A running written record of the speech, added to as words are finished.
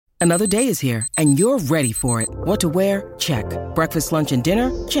Another day is here, and you're ready for it. What to wear? Check. Breakfast, lunch, and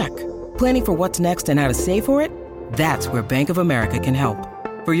dinner? Check. Planning for what's next and how to save for it? That's where Bank of America can help.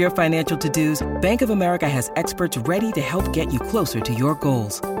 For your financial to-dos, Bank of America has experts ready to help get you closer to your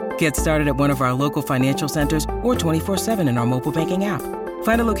goals. Get started at one of our local financial centers or 24/7 in our mobile banking app.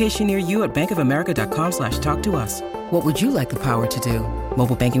 Find a location near you at bankofamerica.com/talktous. What would you like the power to do?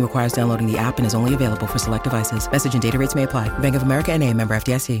 Mobile banking requires downloading the app and is only available for select devices. Message and data rates may apply. Bank of America N.A., member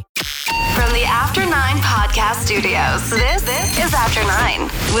FDIC. From the After 9 podcast studios, this is After 9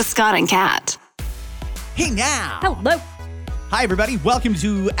 with Scott and Kat. Hey now. Hello. Hi, everybody. Welcome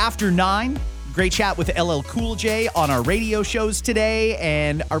to After 9. Great chat with LL Cool J on our radio shows today.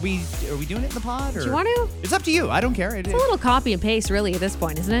 And are we doing it in the pod? Or? Do you want to? It's up to you. I don't care. It's a little copy and paste, really, at this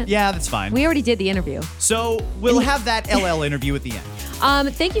point, isn't it? Yeah, that's fine. We already did the interview. So we'll have that LL interview at the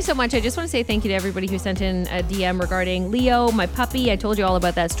end. Thank you so much. I just want to say thank you to everybody who sent in a DM regarding Leo, my puppy. I told you all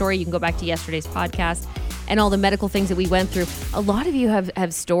about that story. You can go back to yesterday's podcast and all the medical things that we went through. A lot of you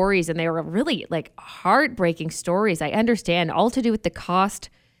have stories, and they were really heartbreaking stories. I understand, all to do with the cost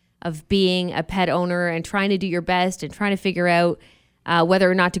of being a pet owner and trying to do your best and trying to figure out whether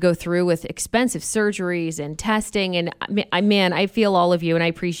or not to go through with expensive surgeries and testing. And I feel all of you and I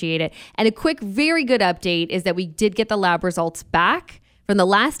appreciate it. And a quick, very good update is that we did get the lab results back from the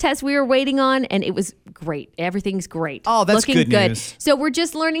last test we were waiting on, and it was great. Everything's great. Oh, that's looking good news. So we're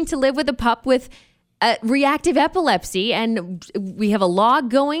just learning to live with a pup with reactive epilepsy, and we have a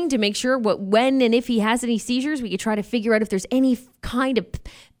log going to make sure when and if he has any seizures, we could try to figure out if there's any kind of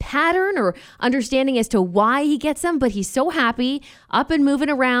pattern or understanding as to why he gets them. But he's so happy, up and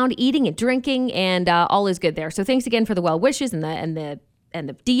moving around, eating and drinking, and all is good there. So thanks again for the well wishes and the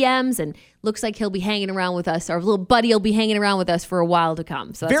DMs, and looks like he'll be hanging around with us. Our little buddy will be hanging around with us for a while to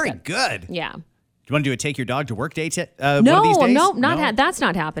come. So that's very good. Yeah. Do you want to do a take your dog to work day one of these days? That's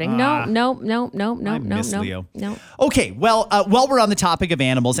not happening. No. I miss Leo. No. Okay, well, while we're on the topic of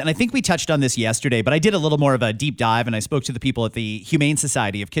animals, and I think we touched on this yesterday, but I did a little more of a deep dive, and I spoke to the people at the Humane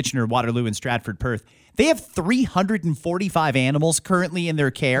Society of Kitchener, Waterloo, and Stratford, Perth. They have 345 animals currently in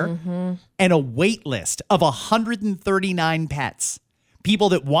their care and a wait list of 139 pets. People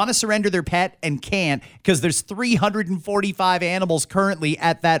that want to surrender their pet and can't because there's 345 animals currently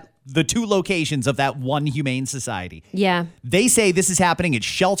at the two locations of that one Humane Society. Yeah. They say this is happening at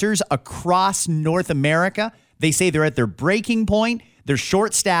shelters across North America. They say they're at their breaking point. They're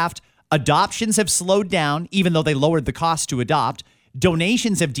short-staffed. Adoptions have slowed down, even though they lowered the cost to adopt.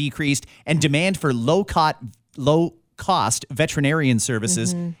 Donations have decreased, and demand for low-cost veterinarian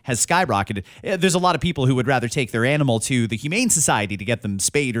services has skyrocketed. There's a lot of people who would rather take their animal to the Humane Society to get them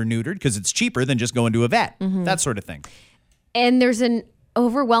spayed or neutered because it's cheaper than just going to a vet, that sort of thing. And there's an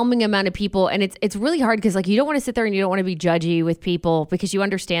overwhelming amount of people, and it's really hard because you don't want to sit there and you don't want to be judgy with people because you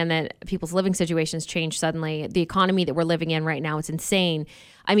understand that people's living situations change suddenly. The economy that we're living in right now, it's insane.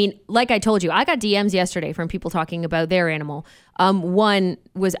 I mean, like I told you, I got DMs yesterday from people talking about their animal. One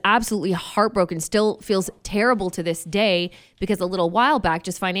was absolutely heartbroken, still feels terrible to this day because a little while back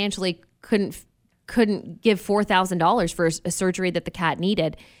just financially couldn't give $4,000 for a surgery that the cat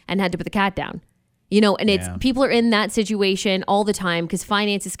needed and had to put the cat down. And people are in that situation all the time because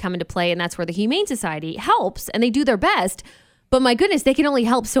finances come into play, and that's where the Humane Society helps, and they do their best. But my goodness, they can only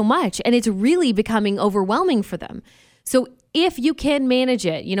help so much, and it's really becoming overwhelming for them. So if you can manage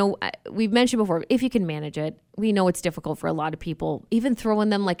it, we've mentioned before, if you can manage it, we know it's difficult for a lot of people. Even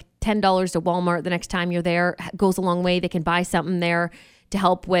throwing them $10 to Walmart the next time you're there goes a long way. They can buy something there to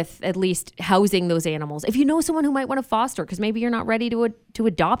help with at least housing those animals. If you know someone who might want to foster, because maybe you're not ready to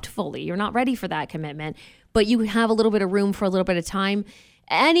adopt fully, you're not ready for that commitment, but you have a little bit of room for a little bit of time,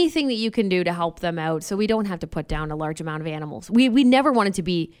 anything that you can do to help them out so we don't have to put down a large amount of animals. We never want it to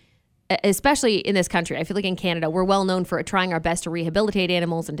be, especially in this country, I feel like in Canada, we're well known for trying our best to rehabilitate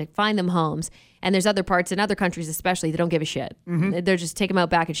animals and to find them homes. And there's other parts in other countries especially that don't give a shit. They're just take them out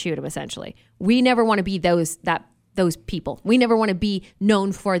back and shoot them, essentially. We never want to be those people. We never want to be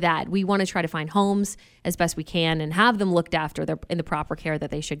known for that. We want to try to find homes as best we can and have them looked after in the proper care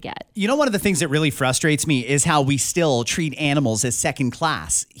that they should get. One of the things that really frustrates me is how we still treat animals as second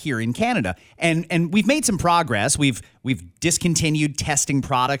class here in Canada. And we've made some progress. We've discontinued testing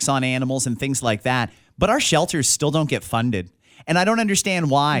products on animals and things like that, but our shelters still don't get funded. And I don't understand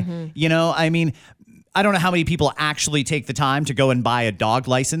why. I don't know how many people actually take the time to go and buy a dog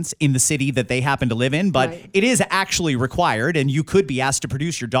license in the city that they happen to live in, but It is actually required, and you could be asked to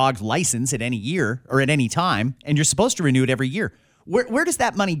produce your dog's license at any year or at any time, and you're supposed to renew it every year. Where does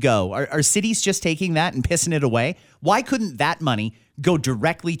that money go? Are cities just taking that and pissing it away? Why couldn't that money go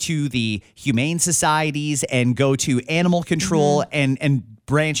directly to the humane societies and go to animal control and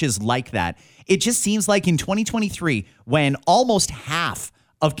branches like that. It just seems like in 2023, when almost half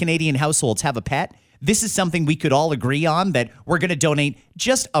of Canadian households have a pet, this is something we could all agree on, that we're going to donate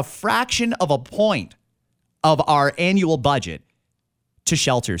just a fraction of a point of our annual budget to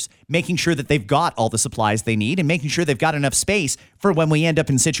shelters, making sure that they've got all the supplies they need and making sure they've got enough space for when we end up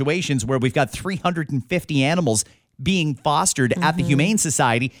in situations where we've got 350 animals being fostered at the Humane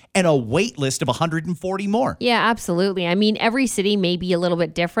Society and a wait list of 140 more. Yeah, absolutely. I mean, every city may be a little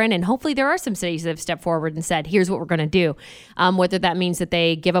bit different, and hopefully there are some cities that have stepped forward and said, here's what we're going to do. Whether that means that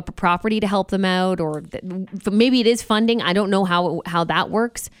they give up a property to help them out, or maybe it is funding. I don't know how that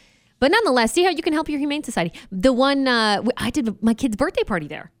works. But nonetheless, see how you can help your Humane Society. The one, I did my kid's birthday party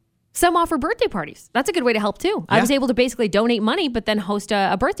there. Some offer birthday parties. That's a good way to help too. Yeah. I was able to basically donate money, but then host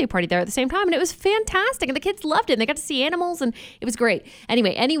a birthday party there at the same time. And it was fantastic. And the kids loved it. And they got to see animals and it was great.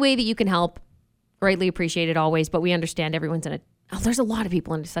 Anyway, any way that you can help, greatly appreciated always. But we understand everyone's in there's a lot of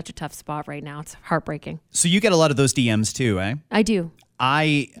people in such a tough spot right now. It's heartbreaking. So you get a lot of those DMs too, eh? I do.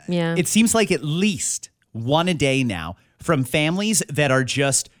 Yeah. It seems like at least one a day now from families that are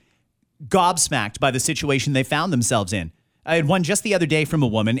just gobsmacked by the situation they found themselves in. I had one just the other day from a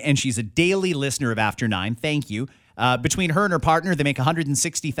woman, and she's a daily listener of After 9. Thank you. Between her and her partner, they make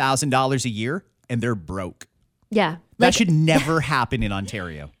 $160,000 a year, and they're broke. Yeah. That should never happen in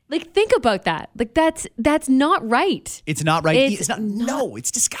Ontario. Like, think about that. Like, that's not right. It's not right. It's not. No,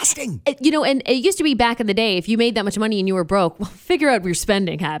 it's disgusting. And it used to be back in the day, if you made that much money and you were broke, well, figure out your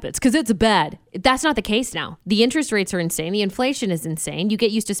spending habits because it's bad. That's not the case now. The interest rates are insane. The inflation is insane. You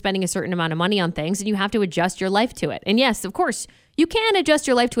get used to spending a certain amount of money on things and you have to adjust your life to it. And yes, of course, you can adjust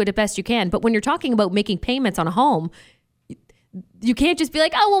your life to it as best you can. But when you're talking about making payments on a home, you can't just be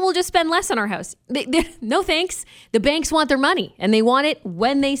like, oh, well, we'll just spend less on our house. No, thanks. The banks want their money, and they want it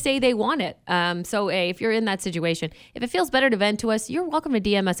when they say they want it. So, hey, if you're in that situation, if it feels better to vent to us, you're welcome to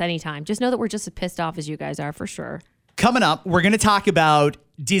DM us anytime. Just know that we're just as pissed off as you guys are, for sure. Coming up, we're going to talk about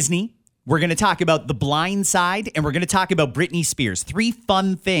Disney. We're going to talk about The Blind Side, and we're going to talk about Britney Spears. 3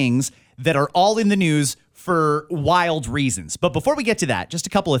 fun things that are all in the news for wild reasons. But before we get to that, just a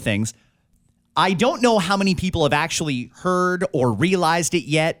couple of things. I don't know how many people have actually heard or realized it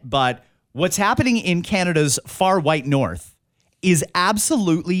yet, but what's happening in Canada's far white north is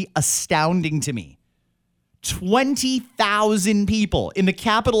absolutely astounding to me. 20,000 people in the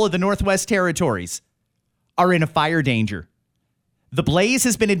capital of the Northwest Territories are in a fire danger. The blaze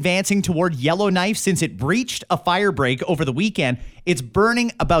has been advancing toward Yellowknife since it breached a fire break over the weekend. It's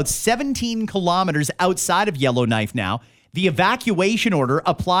burning about 17 kilometers outside of Yellowknife now. The evacuation order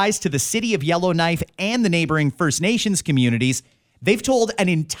applies to the city of Yellowknife and the neighboring First Nations communities. They've told an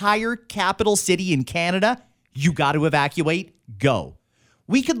entire capital city in Canada, you got to evacuate, go.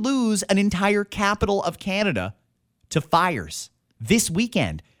 We could lose an entire capital of Canada to fires this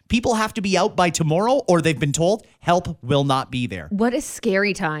weekend. People have to be out by tomorrow, or they've been told help will not be there. What a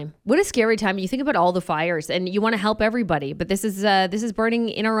scary time. What a scary time. You think about all the fires and you want to help everybody, but this is burning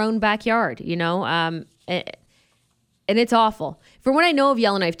in our own backyard, and it's awful. From what I know of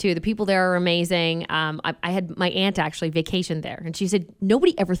Yellowknife, too, the people there are amazing. I had my aunt actually vacation there, and she said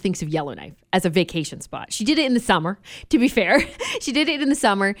nobody ever thinks of Yellowknife as a vacation spot. She did it in the summer, to be fair. She did it in the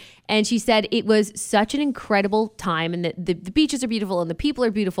summer, and she said it was such an incredible time, and the beaches are beautiful, and the people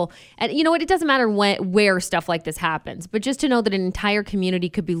are beautiful. And you know what? It doesn't matter where stuff like this happens, but just to know that an entire community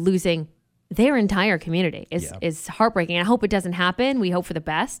could be losing their entire community is heartbreaking. I hope it doesn't happen. We hope for the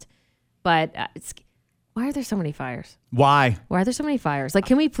best, but why are there so many fires? Why are there so many fires? Like,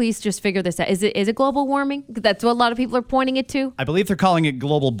 can we please just figure this out? Is it global warming? That's what a lot of people are pointing it to. I believe they're calling it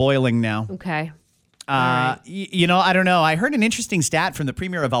global boiling now. Okay. Right. I don't know. I heard an interesting stat from the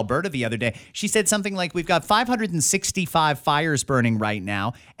Premier of Alberta the other day. She said something like, we've got 565 fires burning right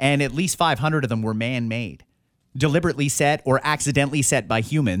now, and at least 500 of them were man-made. Deliberately set or accidentally set by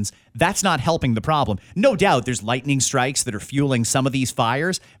humans. That's not helping the problem. No doubt there's lightning strikes that are fueling some of these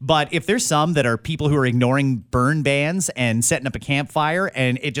fires, but if there's some that are people who are ignoring burn bans and setting up a campfire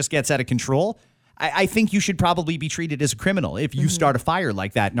and it just gets out of control, I think you should probably be treated as a criminal if you start a fire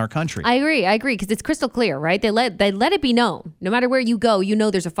like that in our country. I agree, because it's crystal clear, right? They let it be known. No matter where you go,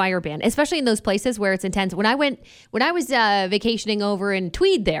 there's a fire ban, especially in those places where it's intense. When I was vacationing over in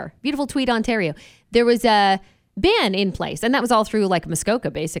Tweed there, beautiful Tweed, Ontario, there was a ban in place, and that was all through like Muskoka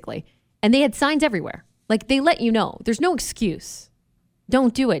basically, and they had signs everywhere. Like, they let you know there's no excuse.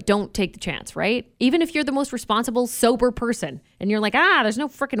 Don't do it. Don't take the chance, right? Even if you're the most responsible, sober person and you're like, there's no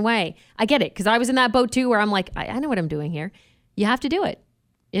freaking way. I get it, because I was in that boat too, where I'm like, I know what I'm doing here. You have to do it.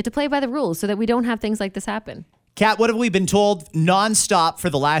 You have to play by the rules so that we don't have things like this happen. Kat, what have we been told nonstop for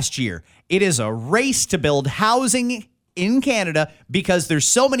the last year? It is a race to build housing in Canada because there's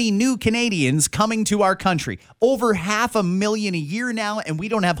so many new Canadians coming to our country. Over 500,000 a year now, and we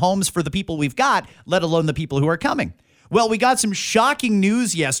don't have homes for the people we've got, let alone the people who are coming. Well, we got some shocking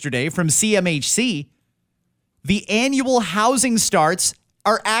news yesterday from CMHC. The annual housing starts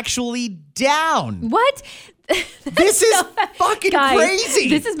are actually down. What? This is fucking crazy.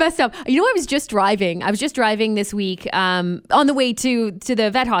 This is messed up. You know, I was just driving this week on the way to the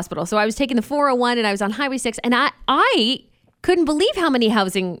vet hospital. So I was taking the 401 and I was on Highway 6, and I couldn't believe how many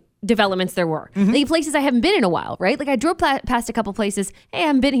housing developments there were. Like places I haven't been in a while, right? Like I drove past a couple places. Hey, I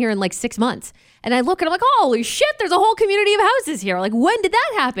haven't been here in like 6 months. And I look and I'm like, holy shit, there's a whole community of houses here. Like, when did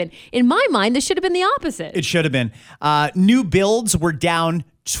that happen? In my mind, this should have been the opposite. It should have been. New builds were down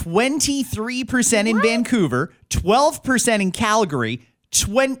 23% in Vancouver, 12% in Calgary,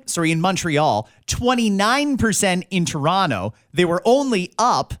 in Montreal, 29% in Toronto. They were only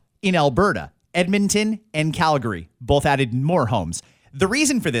up in Alberta. Edmonton and Calgary both added more homes. The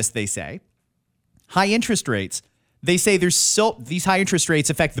reason for this, they say, high interest rates. They say these high interest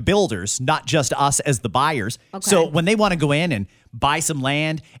rates affect the builders, not just us as the buyers. Okay. So when they want to go in and buy some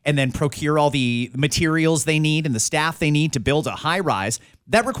land and then procure all the materials they need and the staff they need to build a high rise,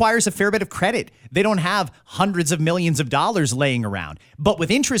 that requires a fair bit of credit. They don't have hundreds of millions of dollars laying around. But with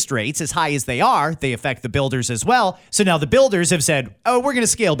interest rates as high as they are, they affect the builders as well. So now the builders have said, oh, we're going to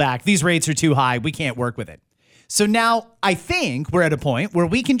scale back. These rates are too high. We can't work with it. So now I think we're at a point where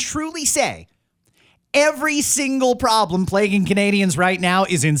we can truly say every single problem plaguing Canadians right now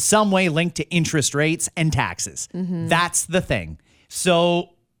is in some way linked to interest rates and taxes. That's the thing.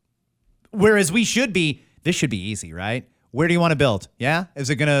 So whereas this should be easy, right? Where do you want to build? Yeah? Is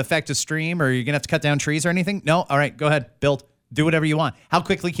it going to affect a stream, or are you going to have to cut down trees or anything? No? All right, go ahead, build. Do whatever you want. How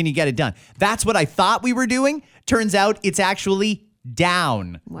quickly can you get it done? That's what I thought we were doing. Turns out it's actually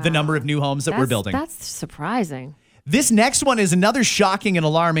down the number of new homes that we're building. That's surprising. This next one is another shocking and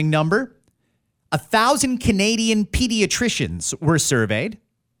alarming number. 1,000 Canadian pediatricians were surveyed,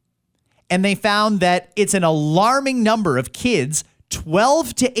 and they found that it's an alarming number of kids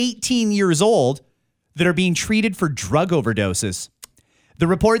 12 to 18 years old that are being treated for drug overdoses. The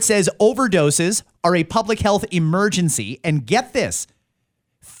report says overdoses are a public health emergency, and get this,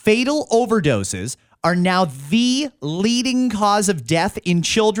 fatal overdoses are now the leading cause of death in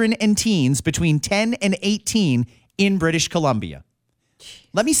children and teens between 10 and 18 in British Columbia.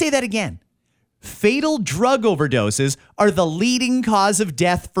 Let me say that again. Fatal drug overdoses are the leading cause of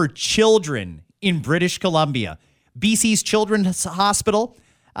death for children in British Columbia. BC's Children's Hospital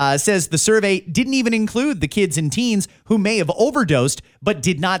says the survey didn't even include the kids and teens who may have overdosed but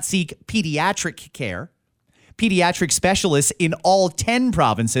did not seek pediatric care. Pediatric specialists in all 10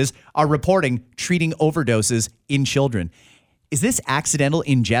 provinces are reporting treating overdoses in children. Is this accidental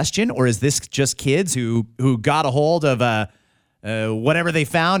ingestion, or is this just kids who got a hold of whatever they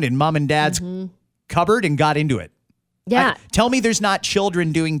found in mom and dad's cupboard and got into it? Yeah. Tell me there's not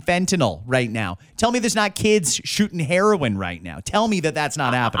children doing fentanyl right now. Tell me there's not kids shooting heroin right now. Tell me that that's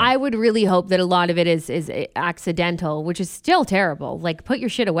not happening. I would really hope that a lot of it is accidental, which is still terrible. Like, put your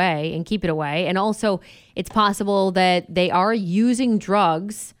shit away and keep it away. And also, it's possible that they are using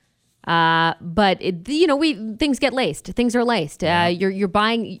drugs, but things get laced. Things are laced. You're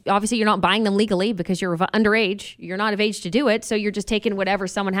buying. Obviously, you're not buying them legally because you're underage. You're not of age to do it, so you're just taking whatever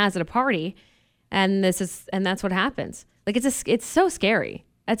someone has at a party. And that's what happens. Like, it's so scary.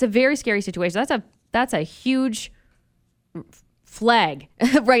 That's a very scary situation. That's a huge flag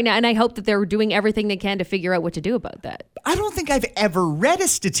right now. And I hope that they're doing everything they can to figure out what to do about that. I don't think I've ever read a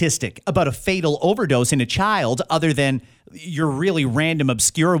statistic about a fatal overdose in a child other than your really random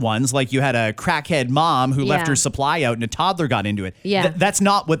obscure ones. Like you had a crackhead mom who left her supply out and a toddler got into it. Yeah. That's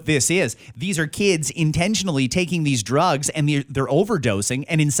not what this is. These are kids intentionally taking these drugs and they're overdosing,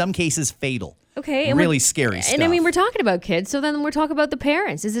 and in some cases fatal. Okay. And really scary stuff. And I mean, we're talking about kids, so then we're talking about the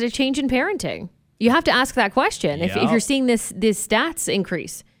parents. Is it a change in parenting? You have to ask that question. If you're seeing this stats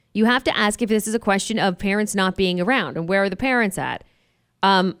increase, you have to ask if this is a question of parents not being around and where are the parents at.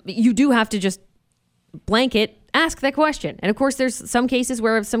 You do have to just blanket ask that question. And of course, there's some cases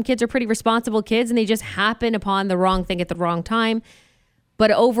where some kids are pretty responsible kids and they just happen upon the wrong thing at the wrong time.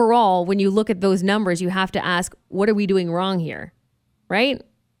 But overall, when you look at those numbers, you have to ask, what are we doing wrong here? Right?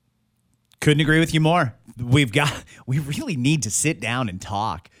 Couldn't agree with you more. We really need to sit down and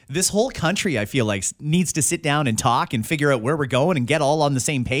talk. This whole country, I feel like, needs to sit down and talk and figure out where we're going and get all on the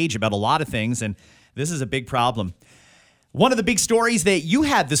same page about a lot of things. And this is a big problem. One of the big stories that you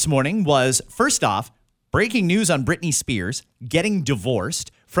had this morning was, first off, breaking news on Britney Spears getting divorced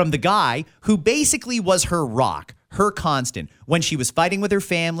from the guy who basically was her rock, her constant. When she was fighting with her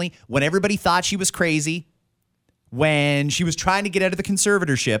family, when everybody thought she was crazy, when she was trying to get out of the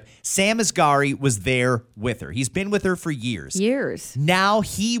conservatorship, Sam Asghari was there with her. He's been with her for years. Now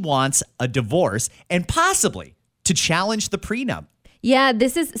he wants a divorce and possibly to challenge the prenup. Yeah,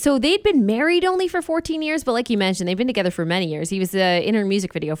 so they'd been married only for 14 years, but like you mentioned, they've been together for many years. He was in her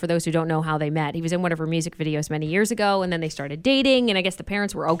music video, for those who don't know how they met. He was in one of her music videos many years ago, and then they started dating, and I guess the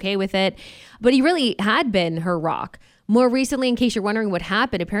parents were okay with it. But he really had been her rock. More recently, in case you're wondering what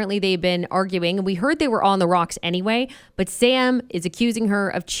happened, apparently they've been arguing, and we heard they were on the rocks anyway, but Sam is accusing her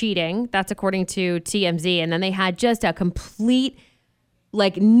of cheating. That's according to TMZ, and then they had just a complete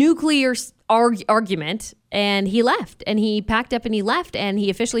nuclear argument, and he left, and he packed up and he left, and he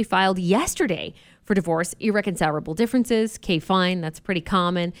officially filed yesterday for divorce. Irreconcilable differences, fine, that's pretty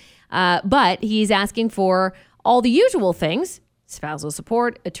common, but he's asking for all the usual things: spousal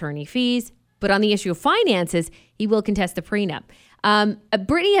support, attorney fees, but on the issue of finances, he will contest the prenup.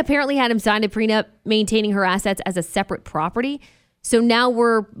 Brittany apparently had him sign a prenup maintaining her assets as a separate property, so now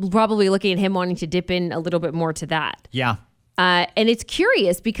we're probably looking at him wanting to dip in a little bit more to that. Yeah. And it's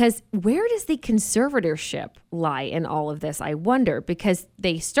curious because where does the conservatorship lie in all of this? I wonder, because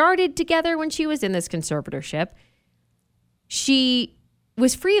they started together when she was in this conservatorship. She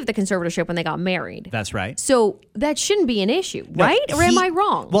was free of the conservatorship when they got married. That's right. So that shouldn't be an issue, right? Or am I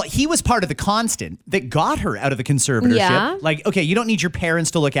wrong? Well, he was part of the constant that got her out of the conservatorship. Yeah. Okay, you don't need your parents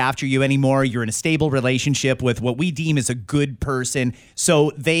to look after you anymore. You're in a stable relationship with what we deem as a good person.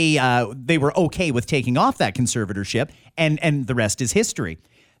 So they were okay with taking off that conservatorship, and the rest is history.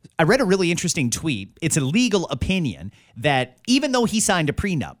 I read a really interesting tweet. It's a legal opinion that even though he signed a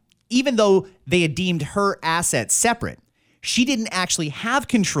prenup, even though they had deemed her assets separate, she didn't actually have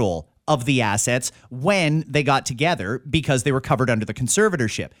control of the assets when they got together because they were covered under the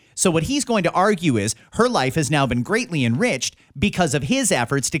conservatorship. So what he's going to argue is her life has now been greatly enriched because of his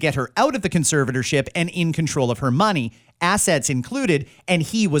efforts to get her out of the conservatorship and in control of her money, assets included, and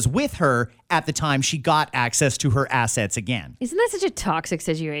he was with her at the time she got access to her assets again. Isn't that such a toxic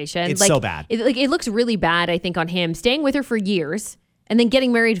situation? It's so bad. It looks really bad, I think, on him staying with her for years and then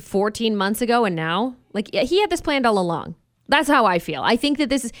getting married 14 months ago, and now he had this planned all along. That's how I feel. I think that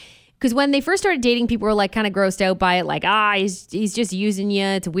this is because when they first started dating, people were kind of grossed out by it. He's just using you.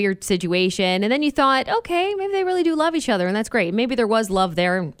 It's a weird situation. And then you thought, okay, maybe they really do love each other, and that's great. Maybe there was love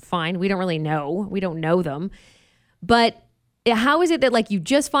there, and fine. We don't really know. We don't know them. But how is it that you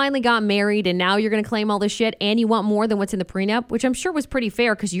just finally got married and now you're going to claim all this shit and you want more than what's in the prenup, which I'm sure was pretty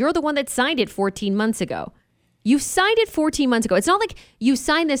fair because you're the one that signed it 14 months ago. You signed it 14 months ago. It's not like you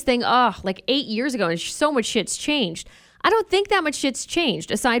signed this thing 8 years ago and so much shit's changed. I don't think that much shit's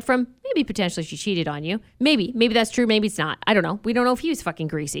changed, aside from maybe potentially she cheated on you. Maybe that's true. Maybe it's not. I don't know. We don't know if he was fucking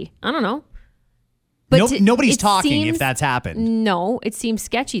greasy. I don't know. But nobody's talking if that's happened. No, it seems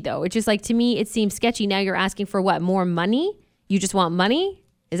sketchy, though. It's just to me, it seems sketchy. Now you're asking for what? More money? You just want money?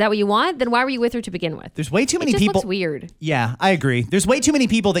 Is that what you want? Then why were you with her to begin with? There's way too many people. It just looks weird. Yeah, I agree. There's way too many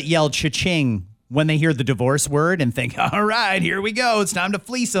people that yell cha-ching when they hear the divorce word and think, all right, here we go. It's time to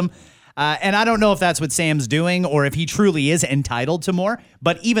fleece them. And I don't know if that's what Sam's doing or if he truly is entitled to more,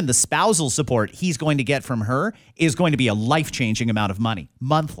 but even the spousal support he's going to get from her is going to be a life-changing amount of money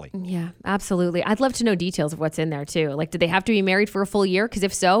monthly. Yeah, absolutely. I'd love to know details of what's in there too. Did they have to be married for a full year? Because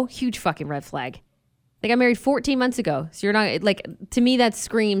if so, huge fucking red flag. They got married 14 months ago. So you're not to me, that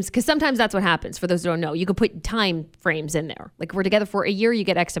screams, because sometimes that's what happens. For those who don't know, you can put time frames in there. If we're together for a year, you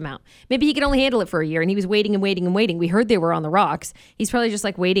get X amount. Maybe he could only handle it for a year and he was waiting and waiting and waiting. We heard they were on the rocks. He's probably just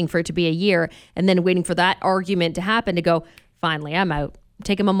waiting for it to be a year and then waiting for that argument to happen to go, finally, I'm out. I'm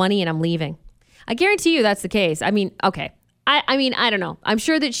taking my money and I'm leaving. I guarantee you that's the case. I mean, okay. I don't know. I'm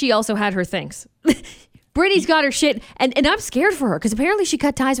sure that she also had her things. Brittany's got her shit, and I'm scared for her because apparently she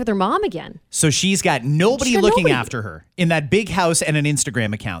cut ties with her mom again. So she's got nobody looking after her in that big house and an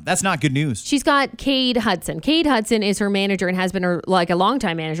Instagram account. That's not good news. She's got Cade Hudson. Cade Hudson is her manager and has been her a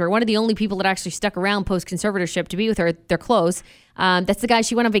longtime manager. One of the only people that actually stuck around post conservatorship to be with her. They're close. That's the guy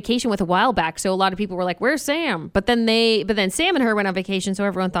she went on vacation with a while back. So a lot of people were like, "Where's Sam?" But then Sam and her went on vacation, so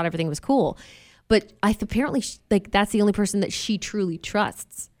everyone thought everything was cool. But apparently, that's the only person that she truly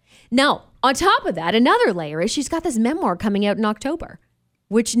trusts. Now, on top of that, another layer is she's got this memoir coming out in October,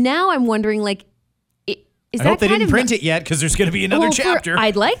 which now I'm wondering, I hope they didn't print it yet because there's going to be another chapter.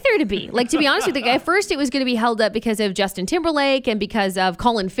 I'd like there to be. To be honest with you, at first it was going to be held up because of Justin Timberlake and because of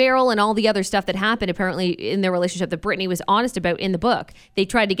Colin Farrell and all the other stuff that happened apparently in their relationship that Brittany was honest about in the book. They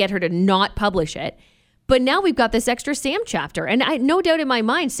tried to get her to not publish it. But now we've got this extra Sam chapter. And I no doubt in my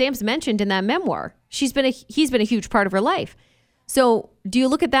mind, Sam's mentioned in that memoir. He's been a huge part of her life. So do you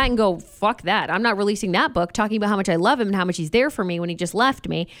look at that and go, fuck that. I'm not releasing that book talking about how much I love him and how much he's there for me when he just left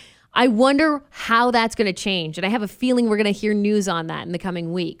me. I wonder how that's going to change. And I have a feeling we're going to hear news on that in the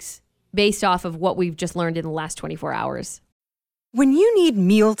coming weeks based off of what we've just learned in the last 24 hours. When you need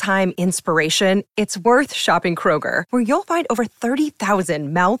mealtime inspiration, it's worth shopping Kroger, where you'll find over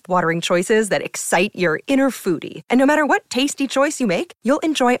 30,000 mouth-watering choices that excite your inner foodie. And no matter what tasty choice you make, you'll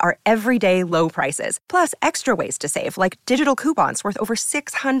enjoy our everyday low prices, plus extra ways to save, like digital coupons worth over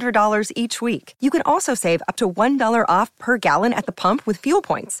 $600 each week. You can also save up to $1 off per gallon at the pump with fuel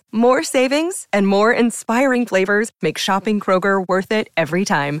points. More savings and more inspiring flavors make shopping Kroger worth it every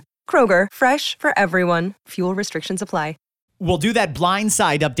time. Kroger, fresh for everyone. Fuel restrictions apply. We'll do that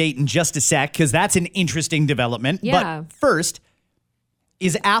Blindside update in just a sec because that's an interesting development. Yeah. But first,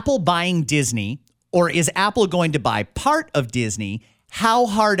 is Apple buying Disney or is Apple going to buy part of Disney? How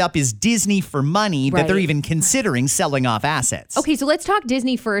hard up is Disney for money that they're even considering selling off assets? Okay, so let's talk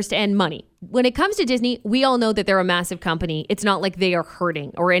Disney first and money. When it comes to Disney, we all know that they're a massive company. It's not like they are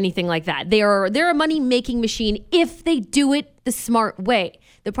hurting or anything like that. They're a money-making machine if they do it the smart way.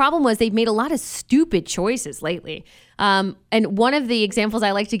 The problem was they've made a lot of stupid choices lately. And one of the examples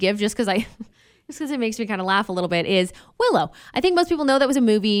I like to give, just because it makes me kind of laugh a little bit, is Willow. I think most people know that was a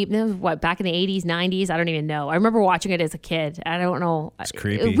movie, back in the 80s, 90s? I don't even know. I remember watching it as a kid. I don't know. It's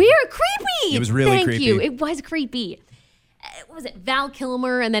creepy. Weird, creepy. It was really Thank creepy. you. It was creepy. What was it? Val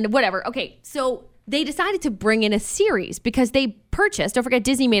Kilmer and then whatever. Okay, so they decided to bring in a series because they purchased, don't forget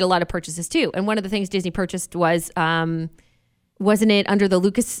Disney made a lot of purchases too. And one of the things Disney purchased was... wasn't it under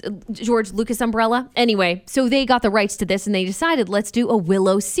the George Lucas umbrella? Anyway, so they got the rights to this and they decided, let's do a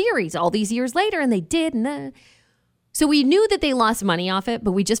Willow series all these years later. And they did. So we knew that they lost money off it,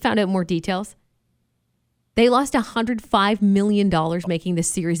 but we just found out more details. They lost $105 million making this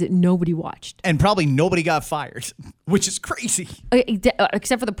series that nobody watched. And probably nobody got fired, which is crazy.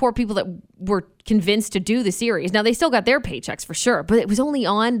 Except for the poor people that were convinced to do the series. Now, they still got their paychecks for sure, but it was only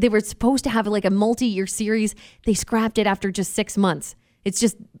they were supposed to have like a multi-year series. They scrapped it after just 6 months. It's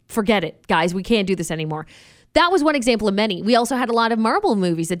just, forget it, guys. We can't do this anymore. That was one example of many. We also had a lot of Marvel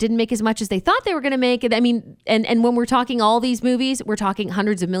movies that didn't make as much as they thought they were going to make. I mean, and when we're talking all these movies, we're talking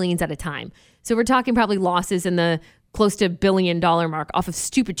hundreds of millions at a time. So we're talking probably losses in the close to $1 billion mark off of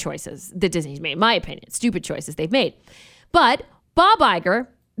stupid choices that Disney's made, in my opinion. Stupid choices they've made. But Bob Iger,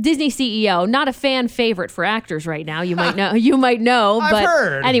 Disney CEO, not a fan favorite for actors right now. You might know. I've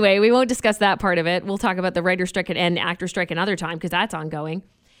heard. Anyway, we won't discuss that part of it. We'll talk about the writer's strike and actor strike another time because that's ongoing.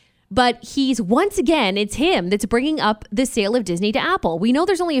 But he's, once again, it's him that's bringing up the sale of Disney to Apple. We know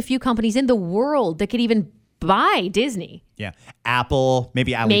there's only a few companies in the world that could even buy Disney. Yeah. Apple,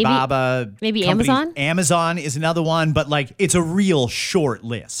 maybe Alibaba. Maybe companies. Amazon. Amazon is another one, but like it's a real short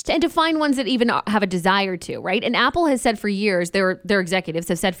list. And to find ones that even have a desire to, right? And Apple has said for years, their executives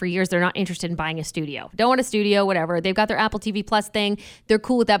have said for years, they're not interested in buying a studio. Don't want a studio, whatever. They've got their Apple TV Plus thing. They're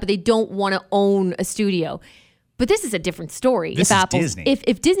cool with that, but they don't want to own a studio. But this is a different story. This is Disney.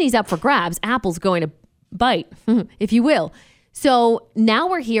 If Disney's up for grabs, Apple's going to bite, if you will. So now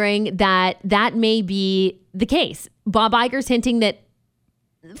we're hearing that may be the case. Bob Iger's hinting that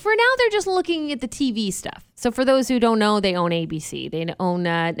for now they're just looking at the TV stuff. So for those who don't know, they own ABC. They own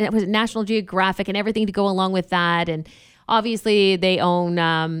National Geographic and everything to go along with that. And obviously they own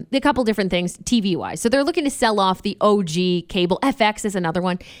a couple different things TV-wise. So they're looking to sell off the OG cable. FX is another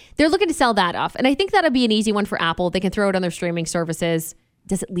one. They're looking to sell that off. And I think that'll be an easy one for Apple. They can throw it on their streaming services.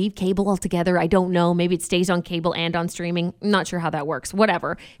 Does it leave cable altogether? I don't know. Maybe it stays on cable and on streaming. I'm not sure how that works.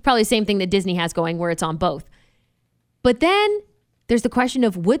 Whatever. Probably the same thing that Disney has going where it's on both. But then there's the question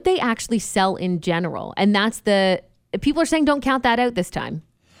of would they actually sell in general? And that's people are saying don't count that out this time.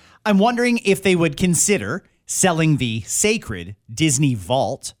 I'm wondering if they would consider selling the sacred Disney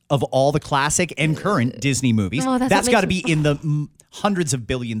vault of all the classic and current Disney movies. Oh, that's got to be in the hundreds of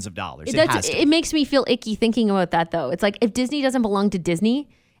billions of dollars. It makes me feel icky thinking about that, though. It's like if Disney doesn't belong to Disney,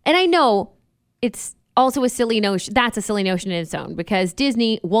 and I know it's also a silly notion. That's a silly notion in its own because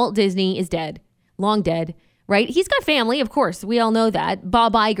Walt Disney is dead, long dead. Right? He's got family, of course. We all know that.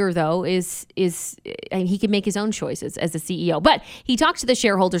 Bob Iger, though, is he can make his own choices as a CEO. But he talks to the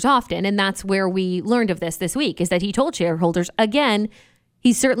shareholders often, and that's where we learned of this week, is that he told shareholders, again,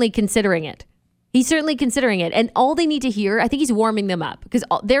 he's certainly considering it. He's certainly considering it. And all they need to hear, I think he's warming them up, because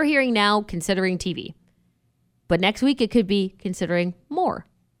they're hearing now considering TV. But next week, it could be considering more.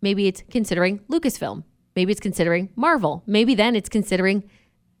 Maybe it's considering Lucasfilm. Maybe it's considering Marvel. Maybe then it's considering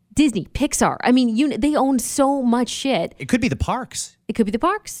Disney, Pixar. I mean, they own so much shit. It could be the parks. It could be the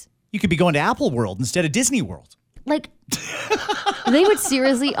parks. You could be going to Apple World instead of Disney World. Like, they would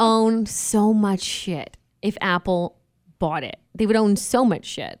seriously own so much shit if Apple bought it. They would own so much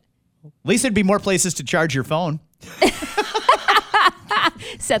shit. At least there'd be more places to charge your phone.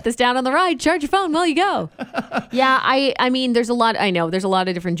 Set this down on the ride. Charge your phone while you go. Yeah, I mean, there's a lot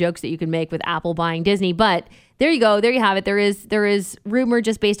of different jokes that you can make with Apple buying Disney, but there you go. There you have it. There is rumor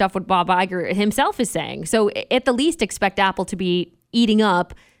just based off what Bob Iger himself is saying. So at the least, expect Apple to be eating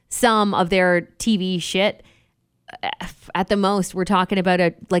up some of their TV shit. At the most, we're talking about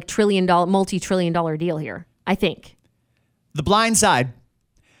a multi-trillion-dollar deal here, I think. The Blind Side.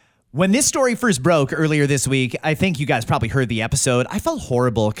 When this story first broke earlier this week, I think you guys probably heard the episode. I felt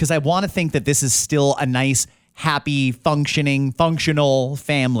horrible because I want to think that this is still a nice, happy, functional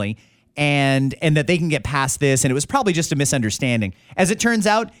family and that they can get past this. And it was probably just a misunderstanding. As it turns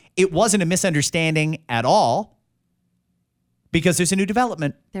out, it wasn't a misunderstanding at all because there's a new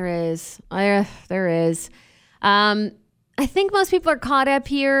development. There is. There is. I think most people are caught up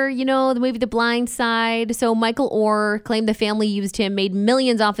here. You know, the movie The Blind Side. So Michael Orr claimed the family used him, made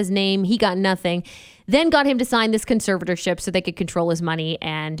millions off his name. He got nothing. Then got him to sign this conservatorship so they could control his money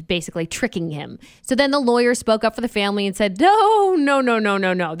and basically tricking him. So then the lawyer spoke up for the family and said, no.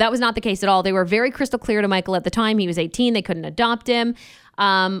 That was not the case at all. They were very crystal clear to Michael at the time. He was 18. They couldn't adopt him.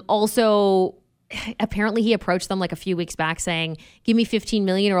 Also, apparently he approached them like a few weeks back saying, give me $15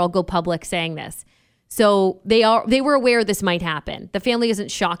 million or I'll go public saying this. So they were aware this might happen. The family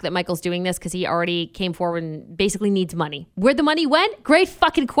isn't shocked that Michael's doing this because he already came forward and basically needs money. Where'd the money went? Great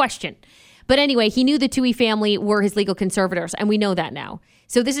fucking question. But anyway, he knew the Toohey family were his legal conservators, and we know that now.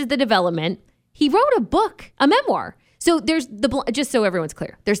 So this is the development. He wrote a book, a memoir. So there's just so everyone's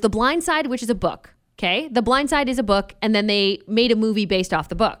clear. There's The Blind Side, which is a book. Okay, The Blind Side is a book, and then they made a movie based off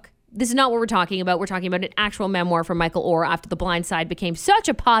the book. This is not what we're talking about. We're talking about an actual memoir from Michael Orr after The Blind Side became such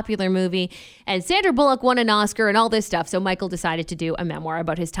a popular movie and Sandra Bullock won an Oscar and all this stuff. So Michael decided to do a memoir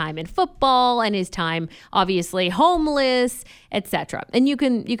about his time in football and his time, obviously, homeless, etc. And you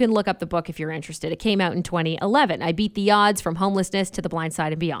can look up the book if you're interested. It came out in 2011. I Beat the Odds from Homelessness to The Blind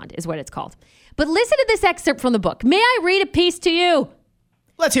Side and Beyond is what it's called. But listen to this excerpt from the book. May I read a piece to you?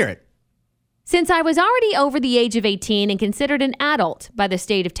 Let's hear it. Since I was already over the age of 18 and considered an adult by the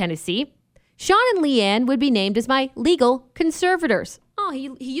state of Tennessee, Sean and Leanne would be named as my legal conservators. Oh,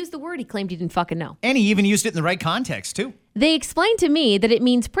 he used the word he claimed he didn't fucking know. And he even used it in the right context, too. They explained to me that it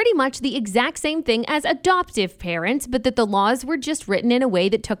means pretty much the exact same thing as adoptive parents, but that the laws were just written in a way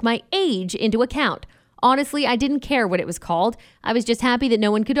that took my age into account. Honestly, I didn't care what it was called. I was just happy that no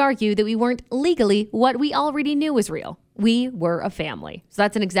one could argue that we weren't legally what we already knew was real. We were a family. So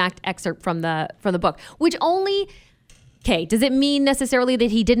that's an exact excerpt from the book, which only, okay, does it mean necessarily that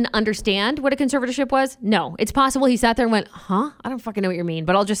he didn't understand what a conservatorship was? No. It's possible he sat there and went, I don't fucking know what you mean,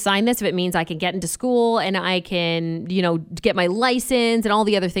 but I'll just sign this if it means I can get into school and I can, get my license and all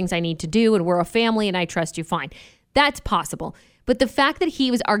the other things I need to do and we're a family and I trust you, fine. That's possible. But the fact that he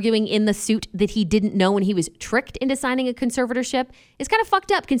was arguing in the suit that he didn't know and he was tricked into signing a conservatorship is kind of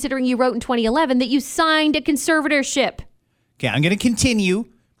fucked up considering you wrote in 2011 that you signed a conservatorship. Okay, I'm going to continue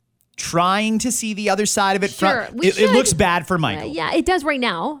trying to see the other side of it. Sure, it looks bad for Michael. Yeah, it does right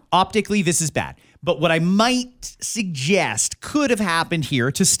now. Optically, this is bad. But what I might suggest could have happened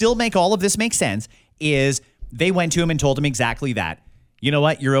here to still make all of this make sense is they went to him and told him exactly that. You know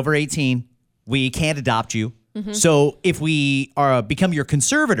what? You're over 18. We can't adopt you. Mm-hmm. So if we become your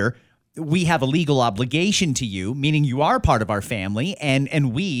conservator, we have a legal obligation to you, meaning you are part of our family,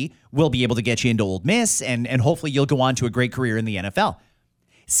 and we will be able to get you into Ole Miss, and hopefully you'll go on to a great career in the NFL.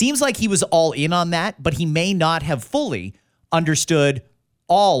 Seems like he was all in on that, but he may not have fully understood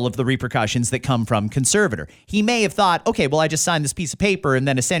all of the repercussions that come from conservator. He may have thought, okay, well, I just signed this piece of paper and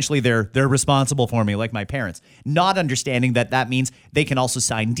then essentially they're responsible for me like my parents. Not understanding that means they can also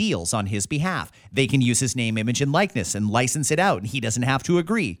sign deals on his behalf. They can use his name, image, and likeness and license it out, and he doesn't have to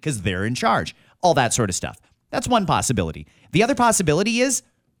agree because they're in charge. All that sort of stuff. That's one possibility. The other possibility is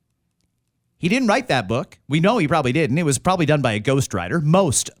he didn't write that book. We know he probably didn't. It was probably done by a ghostwriter.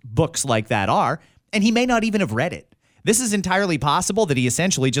 Most books like that are. And he may not even have read it. This is entirely possible that he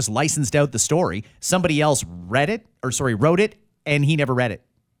essentially just licensed out the story. Somebody else wrote it, and he never read it.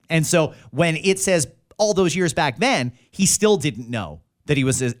 And so when it says all those years back then, he still didn't know that he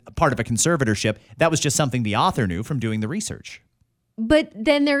was a part of a conservatorship. That was just something the author knew from doing the research. But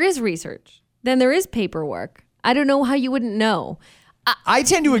then there is research. Then there is paperwork. I don't know how you wouldn't know. I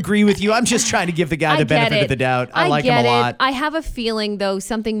tend to agree with you. I'm just trying to give the guy the benefit of the doubt. I like him a lot. I have a feeling, though,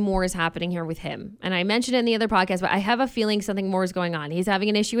 something more is happening here with him. And I mentioned it in the other podcast, but I have a feeling something more is going on. He's having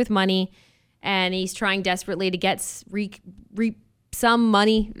an issue with money, and he's trying desperately to get some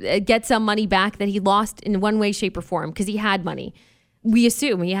money back that he lost in one way, shape, or form because he had money. We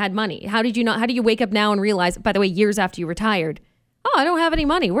assume he had money. How do you wake up now and realize, by the way, years after you retired, I don't have any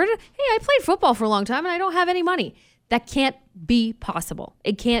money. Hey, I played football for a long time, and I don't have any money. That can't be possible.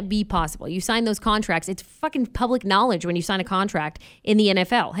 It can't be possible. You sign those contracts. It's fucking public knowledge when you sign a contract in the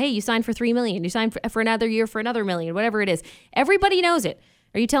NFL. Hey, you signed for $3 million. You signed for another year for another $1 million, whatever it is. Everybody knows it.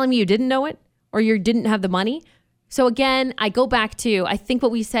 Are you telling me you didn't know it or you didn't have the money? So again, I go back to, I think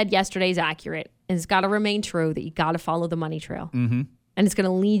what we said yesterday is accurate. And it's got to remain true that you got to follow the money trail. Mm-hmm. And it's going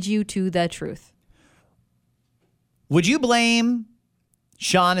to lead you to the truth. Would you blame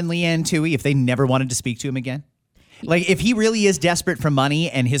Sean and Leanne Toohey if they never wanted to speak to him again? Like, if he really is desperate for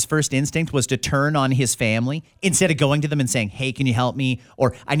money and his first instinct was to turn on his family instead of going to them and saying, hey, can you help me?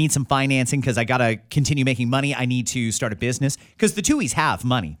 Or I need some financing because I got to continue making money. I need to start a business. Because the Tooheys have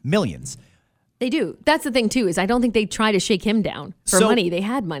money, millions. They do. That's the thing, too, is I don't think they try to shake him down for money. They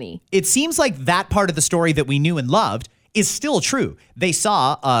had money. It seems like that part of the story that we knew and loved is still true. They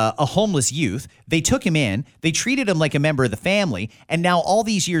saw a homeless youth. They took him in. They treated him like a member of the family. And now all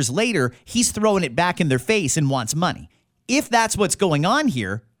these years later, he's throwing it back in their face and wants money. If that's what's going on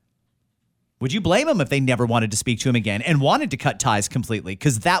here, would you blame him if they never wanted to speak to him again and wanted to cut ties completely?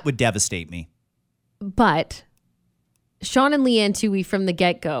 Because that would devastate me. But Sean and Leanne Toohey from the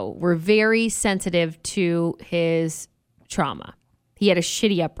get-go were very sensitive to his trauma. He had a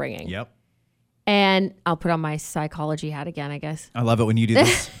shitty upbringing. Yep. And I'll put on my psychology hat again, I guess. I love it when you do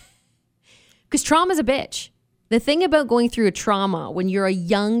this. Because trauma's a bitch. The thing about going through a trauma when you're a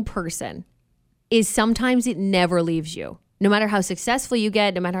young person is sometimes it never leaves you. No matter how successful you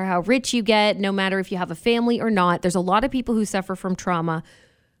get, no matter how rich you get, no matter if you have a family or not, there's a lot of people who suffer from trauma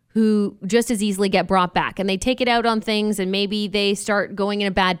who just as easily get brought back. And they take it out on things and maybe they start going in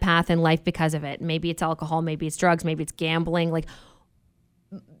a bad path in life because of it. Maybe it's alcohol, maybe it's drugs, maybe it's gambling. Like,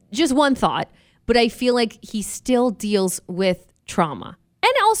 just one thought. But I feel like he still deals with trauma.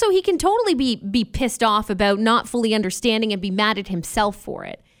 And also he can totally be pissed off about not fully understanding and be mad at himself for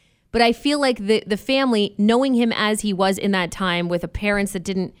it. But I feel like the family, knowing him as he was in that time with a parents that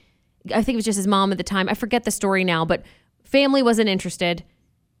didn't, I think it was just his mom at the time. I forget the story now, but family wasn't interested.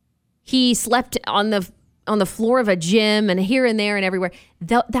 He slept on the floor of a gym and here and there and everywhere.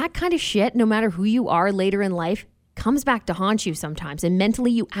 That kind of shit, no matter who you are later in life, comes back to haunt you sometimes, and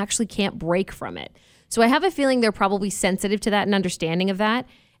mentally you actually can't break from it. So I have a feeling they're probably sensitive to that and understanding of that.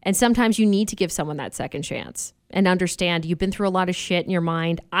 And sometimes you need to give someone that second chance and understand you've been through a lot of shit in your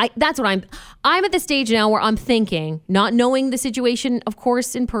mind. That's what I'm at the stage now where I'm thinking, not knowing the situation, of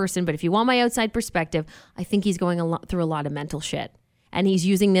course, in person, but if you want my outside perspective, I think he's going through a lot of mental shit. And he's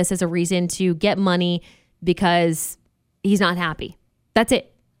using this as a reason to get money because he's not happy. That's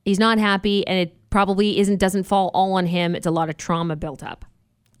it. He's not happy, and it probably doesn't fall all on him. It's a lot of trauma built up.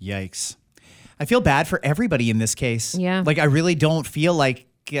 Yikes. I feel bad for everybody in this case. Yeah. Like, I really don't feel like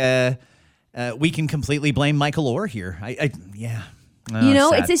we can completely blame Michael Orr here. Yeah.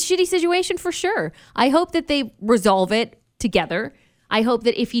 Oh, it's a shitty situation for sure. I hope that they resolve it together. I hope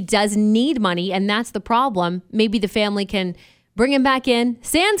that if he does need money, and that's the problem, maybe the family can bring him back in.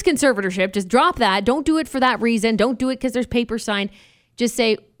 Sans conservatorship, just drop that. Don't do it for that reason. Don't do it because there's papers signed. Just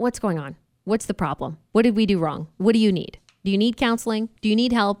say, what's going on? What's the problem? What did we do wrong? What do you need? Do you need counseling? Do you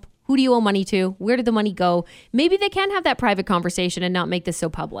need help? Who do you owe money to? Where did the money go? Maybe they can have that private conversation and not make this so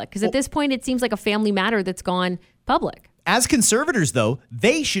public. Because at this point, it seems like a family matter that's gone public. As conservators, though,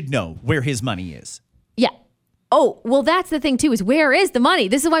 they should know where his money is. Yeah. Oh, well, that's the thing, too, is where is the money?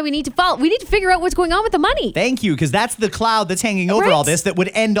 This is why we need to follow. We need to figure out what's going on with the money. Thank you, because that's the cloud that's hanging over all this that would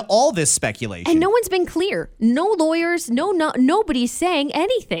end all this speculation. And no one's been clear. No lawyers, nobody's saying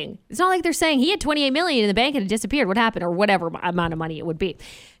anything. It's not like they're saying he had $28 million in the bank and it disappeared. What happened? Or whatever amount of money it would be.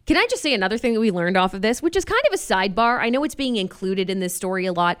 Can I just say another thing that we learned off of this, which is kind of a sidebar? I know it's being included in this story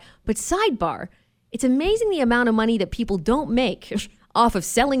a lot, but sidebar, it's amazing the amount of money that people don't make off of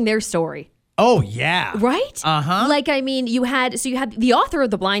selling their story. Oh, yeah. Right? Uh-huh. Like, I mean, you had the author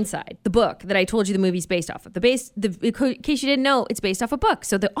of The Blind Side, the book that I told you the movie's based off of. In case you didn't know, it's based off a book.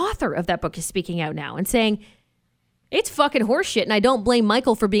 So the author of that book is speaking out now and saying, it's fucking horseshit, and I don't blame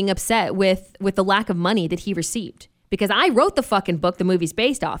Michael for being upset with the lack of money that he received. Because I wrote the fucking book the movie's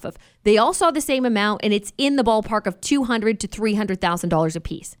based off of. They all saw the same amount, and it's in the ballpark of $200,000 to $300,000 a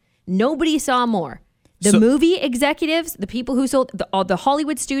piece. Nobody saw more. The movie executives, the people who sold, the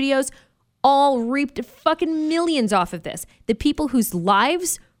Hollywood studios, all reaped fucking millions off of this. The people whose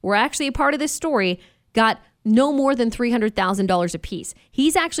lives were actually a part of this story got no more than $300,000 a piece.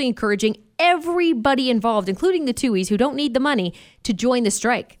 He's actually encouraging everybody involved, including the Tooheys who don't need the money, to join the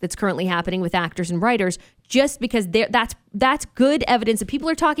strike that's currently happening with actors and writers, just because that's good evidence that people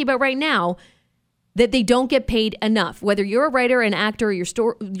are talking about right now that they don't get paid enough. Whether you're a writer, an actor, or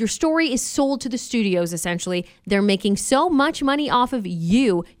your story is sold to the studios, essentially. They're making so much money off of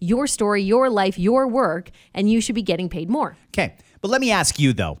you, your story, your life, your work, and you should be getting paid more. Okay, but let me ask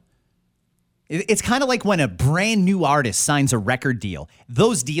you, though. It's kind of like when a brand new artist signs a record deal.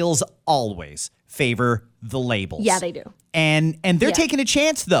 Those deals always favor the labels. Yeah, they do. And they're taking a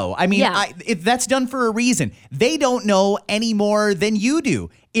chance, though. I mean, that's done for a reason. They don't know any more than you do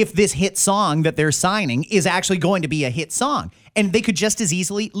if this hit song that they're signing is actually going to be a hit song. And they could just as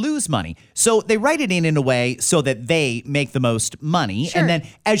easily lose money. So they write it in a way so that they make the most money. Sure. And then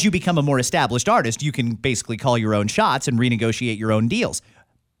as you become a more established artist, you can basically call your own shots and renegotiate your own deals.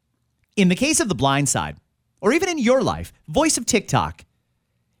 In the case of The Blind Side, or even in your life, voice of TikTok,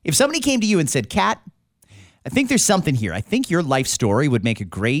 if somebody came to you and said, Kat, I think there's something here. I think your life story would make a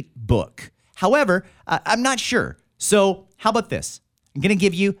great book. However, I'm not sure. So how about this? I'm going to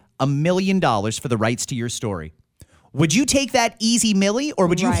give you $1 million for the rights to your story. Would you take that easy milli, or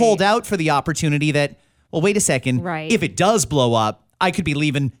would you hold out for the opportunity that, well, wait a second. Right. If it does blow up, I could be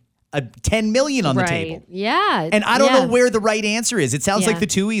leaving $10 million on the table. Yeah. And I don't know where the right answer is. It sounds like the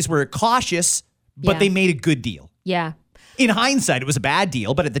Tuohys were cautious, but they made a good deal. Yeah. In hindsight, it was a bad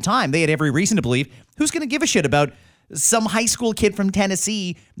deal, but at the time, they had every reason to believe, who's going to give a shit about some high school kid from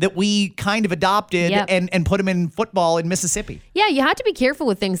Tennessee that we kind of adopted and put him in football in Mississippi? Yeah, you have to be careful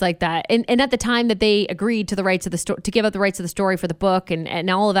with things like that. And at the time that they agreed to the rights of the to give up the rights of the story for the book and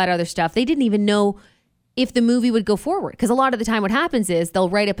all of that other stuff, they didn't even know if the movie would go forward. Because a lot of the time what happens is they'll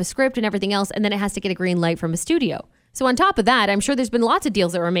write up a script and everything else, and then it has to get a green light from a studio. So on top of that, I'm sure there's been lots of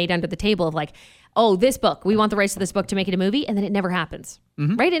deals that were made under the table of like, oh, this book, we want the rights to this book to make it a movie, and then it never happens,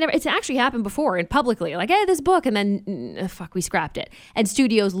 right? It's actually happened before and publicly, like, hey, this book, and then, we scrapped it. And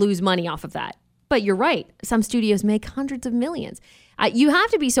studios lose money off of that. But you're right. Some studios make hundreds of millions. You have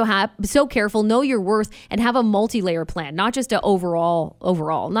to be so careful, know your worth, and have a multi-layer plan, not just a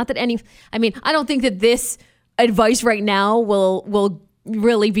overall. Not that I don't think that this advice right now will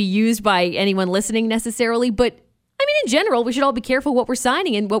really be used by anyone listening necessarily, but in general, we should all be careful what we're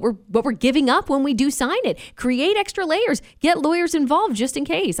signing and what we're giving up when we do sign it. Create extra layers. Get lawyers involved just in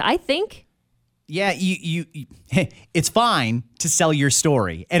case. I think. Yeah, it's fine to sell your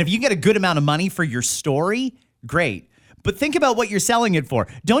story. And if you get a good amount of money for your story, great. But think about what you're selling it for.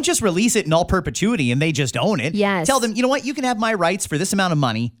 Don't just release it in all perpetuity and they just own it. Yes. Tell them, you know what? You can have my rights for this amount of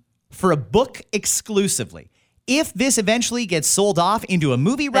money for a book exclusively. If this eventually gets sold off into a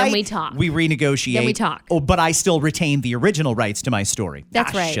movie then we talk. We renegotiate. Then we talk. Oh, but I still retain the original rights to my story.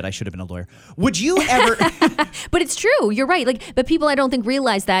 That's right. Shit, I should have been a lawyer. Would you ever... But it's true. You're right. But people, I don't think,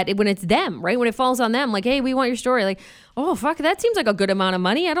 realize that when it's them, right? When it falls on them, like, hey, we want your story. Like, oh, fuck, that seems like a good amount of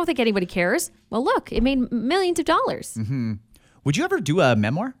money. I don't think anybody cares. Well, look, it made millions of dollars. Mm-hmm. Would you ever do a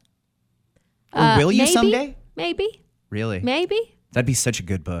memoir? Or will you someday? Maybe. Really? Maybe. That'd be such a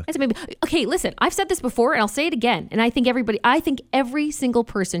good book. Maybe. Okay, listen, I've said this before and I'll say it again. And I think every single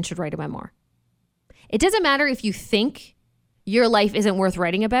person should write a memoir. It doesn't matter if you think your life isn't worth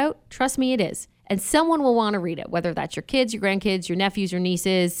writing about. Trust me, it is. And someone will want to read it, whether that's your kids, your grandkids, your nephews, your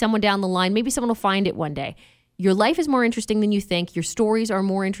nieces, someone down the line. Maybe someone will find it one day. Your life is more interesting than you think. Your stories are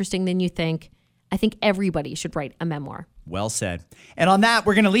more interesting than you think. I think everybody should write a memoir. Well said. And on that,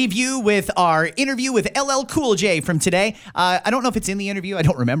 we're going to leave you with our interview with LL Cool J from today. I don't know if it's in the interview. I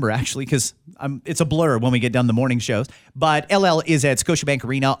don't remember, actually, because it's a blur when we get done the morning shows. But LL is at Scotiabank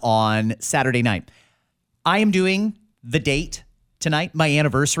Arena on Saturday night. I am doing the date tonight, my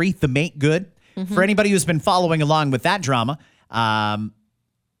anniversary, the Make Good. Mm-hmm. For anybody who's been following along with that drama,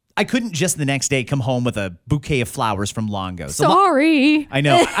 I couldn't just the next day come home with a bouquet of flowers from Longo's. Sorry. I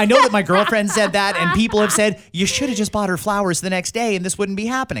know that my girlfriend said that, and people have said, you should have just bought her flowers the next day and this wouldn't be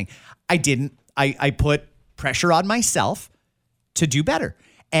happening. I didn't. I put pressure on myself to do better.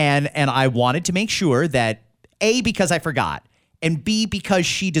 And I wanted to make sure that, A, because I forgot, and B, because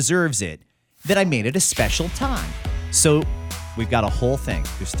she deserves it, that I made it a special time. So we've got a whole thing.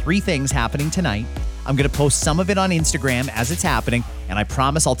 There's 3 things happening tonight. I'm going to post some of it on Instagram as it's happening, and I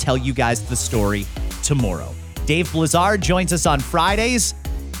promise I'll tell you guys the story tomorrow. Dave Blizzard joins us on Fridays.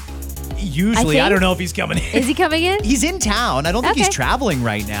 Usually, I don't know if he's coming in. Is he coming in? He's in town. I don't think he's traveling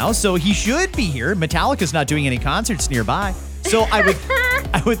right now, so he should be here. Metallica's not doing any concerts nearby. So I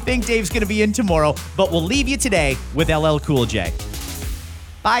would think Dave's going to be in tomorrow, but we'll leave you today with LL Cool J.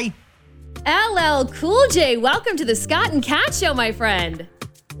 Bye. LL Cool J, welcome to the Scott and Kat Show, my friend.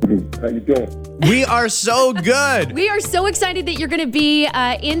 How you doing? We are so good. We are so excited that you're going to be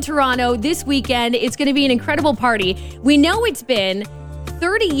in Toronto this weekend. It's going to be an incredible party. We know it's been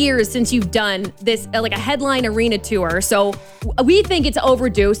 30 years since you've done this, like a headline arena tour. So we think it's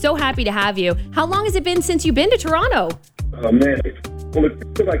overdue. So happy to have you. How long has it been since you've been to Toronto? Man, well,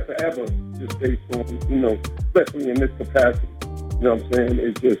 it feels like forever, just based on, especially in this capacity. You know what I'm saying?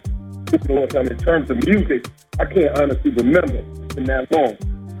 It's just, in terms of music, I can't honestly remember. It's been that long.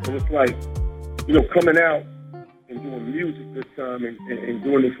 So it's like, coming out and doing music this time and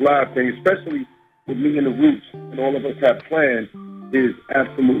doing this live thing, especially with me and the Roots and all of us have planned, is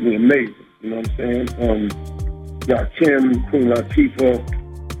absolutely amazing. You know what I'm saying? Got Kim, Queen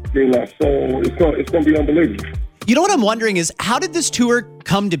Latifah, De La Soul. It's going to be unbelievable. You know what I'm wondering is, how did this tour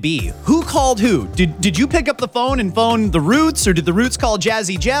come to be? Who called who? Did you pick up the phone and phone the Roots, or did the Roots call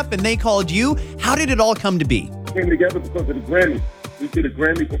Jazzy Jeff and they called you? How did it all come to be? Came together because of the Grammy. We did a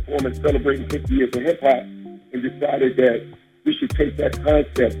Grammy performance celebrating 50 years of hip-hop and decided that we should take that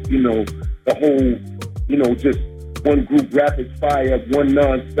concept, the whole, just one group rapid fire, one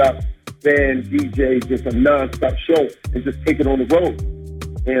nonstop band, DJ, just a nonstop show, and just take it on the road.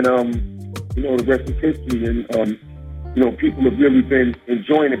 And, the rest is history. And, people have really been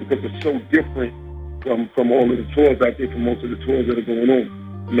enjoying it because it's so different from all of the tours out there, from most of the tours that are going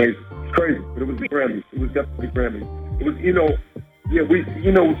on. Amazing. It's crazy, but it was the Grammys. It was definitely Grammys. It was,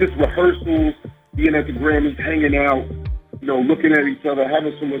 just rehearsals, being at the Grammys, hanging out, looking at each other,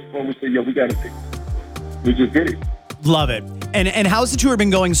 having so much fun. We said, we got to pick it. We just did it. Love it. And how's the tour been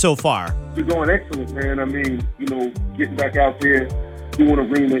going so far? It's going excellent, man. I mean, getting back out there, doing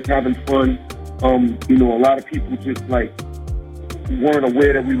arenas, having fun. A lot of people just weren't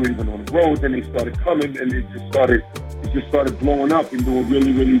aware that we were even on the road. Then they started coming, and it just started blowing up and doing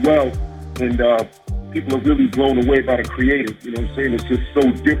really, really well. And people are really blown away by the creative. You know what I'm saying? It's just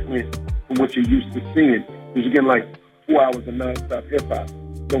so different from what you're used to seeing. Because you're getting 4 hours of nonstop hip hop.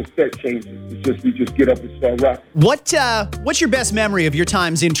 No set changes. It's just we just get up and start rocking. What's your best memory of your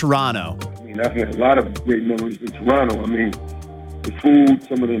times in Toronto? I mean, I've had a lot of great memories in Toronto. I mean, the food,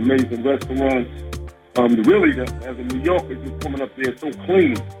 some of the amazing restaurants. As a New Yorker, just coming up there so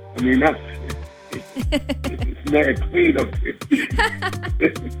clean. I mean, it's mad clean up there.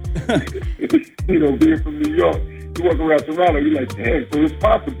 Being from New York, you walk around Toronto, you're like, damn, so it's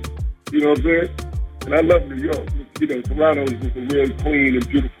possible. You know what I'm saying? And I love New York. Toronto is just a real clean and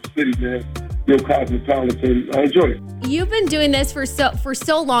beautiful city, man. Real cosmopolitan. I enjoy it. You've been doing this for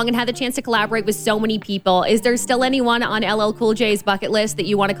so long and had the chance to collaborate with so many people. Is there still anyone on LL Cool J's bucket list that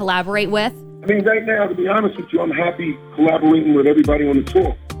you want to collaborate with? I mean, right now, to be honest with you, I'm happy collaborating with everybody on the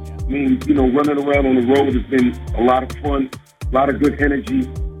tour. I mean, running around on the road has been a lot of fun, a lot of good energy,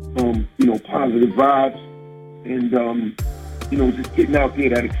 positive vibes, and, just getting out there,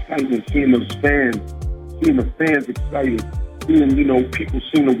 that excitement, seeing the fans excited, seeing, people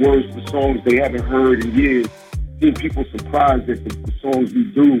sing the words to songs they haven't heard in years, seeing people surprised at the songs we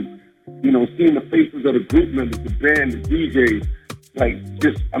do, seeing the faces of the group members, the band, the DJs,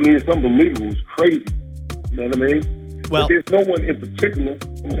 it's unbelievable. It's crazy. You know what I mean? Well, but there's no one in particular.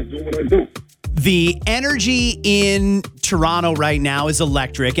 I'm going to do what I do. The energy in Toronto right now is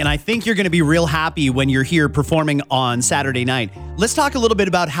electric, and I think you're going to be real happy when you're here performing on Saturday night. Let's talk a little bit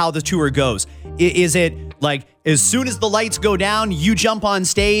about how the tour goes. Is it as soon as the lights go down, you jump on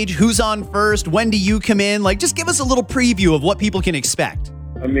stage? Who's on first? When do you come in? Just give us a little preview of what people can expect.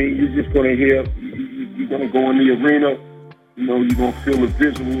 I mean, you're just going to hear, you're going to go in the arena, you're going to feel the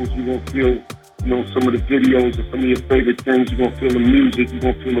visuals, you're going to feel, some of the videos of some of your favorite things, you're going to feel the music, you're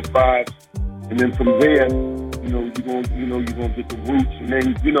going to feel the vibes. And then from there, you're going to get the Roots, and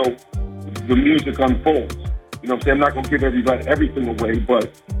then, the music unfolds. You know what I'm saying? I'm not going to give everybody everything away, but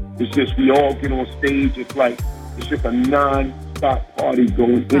it's just we all get on stage. It's just a non-stop party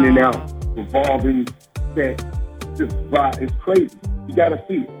going in and out, revolving set. Just vibe. It's crazy. You got to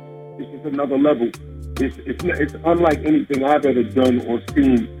see it. It's just another level. It's unlike anything I've ever done or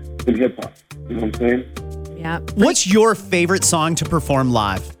seen in hip-hop. You know what I'm saying? Yeah. What's your favorite song to perform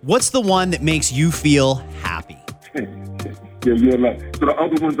live? What's the one that makes you feel happy? Yeah, you're like, so the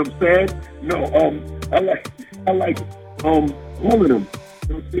other ones I'm sad? No, I like all of them.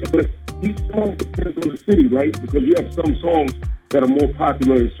 You know what I'm saying? But each song depends on the city, right? Because you have some songs that are more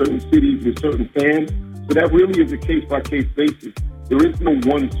popular in certain cities with certain fans. So that really is a case-by-case basis. There is no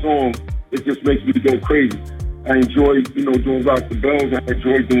one song that just makes me go crazy. I enjoy, doing Rock the Bells. I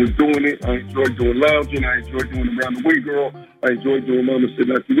enjoy doing it. I enjoy doing lounging. I enjoy doing Around the Way Girl. I enjoy doing Mama Said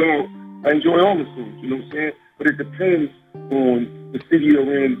Not You Out. I enjoy all the songs, you know what I'm saying? But it depends on the city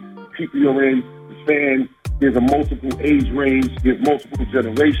you're in, the people you're in, the fans. There's a multiple age range. There's multiple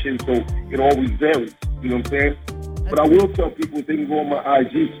generations, so it always varies, you know what I'm saying? But I will tell people they can go on my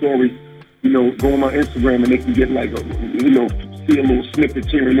IG story, go on my Instagram, and they can get 60 see a little snippets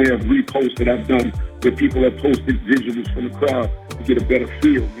here and there of reposts that I've done where people have posted visuals from the crowd to get a better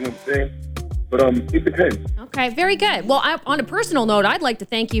feel. You know what I'm saying? But it depends. Okay, very good. Well, on a personal note, I'd like to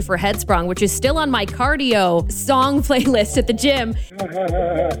thank you for Headsprung, which is still on my cardio song playlist at the gym.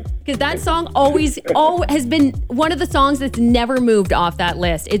 Because that song always has been one of the songs that's never moved off that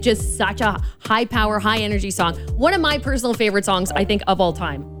list. It's just such a high power, high energy song. One of my personal favorite songs, I think, of all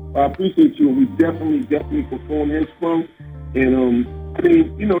time. I appreciate you. We definitely perform Headsprung. And, I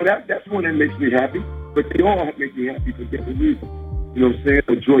mean, you know, that's one that makes me happy. But they all make me happy for different reasons. You know what I'm saying?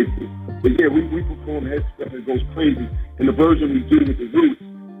 Or joyful. But yeah, we perform Headsprung. It goes crazy. And the version we do with the Roots,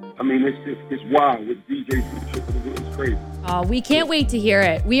 I mean, it's wild with DJ Future. It's crazy. Oh, we can't wait to hear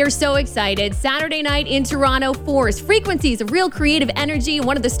it. We are so excited. Saturday night in Toronto, Force, Frequencies of Real Creative Energy,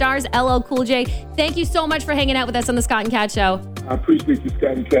 one of the stars, LL Cool J. Thank you so much for hanging out with us on the Scott and Kat Show. I appreciate you,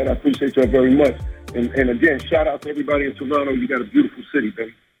 Scott and Kat. I appreciate y'all very much. And again, shout out to everybody in Toronto. You got a beautiful city,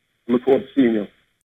 baby. I look forward to seeing you.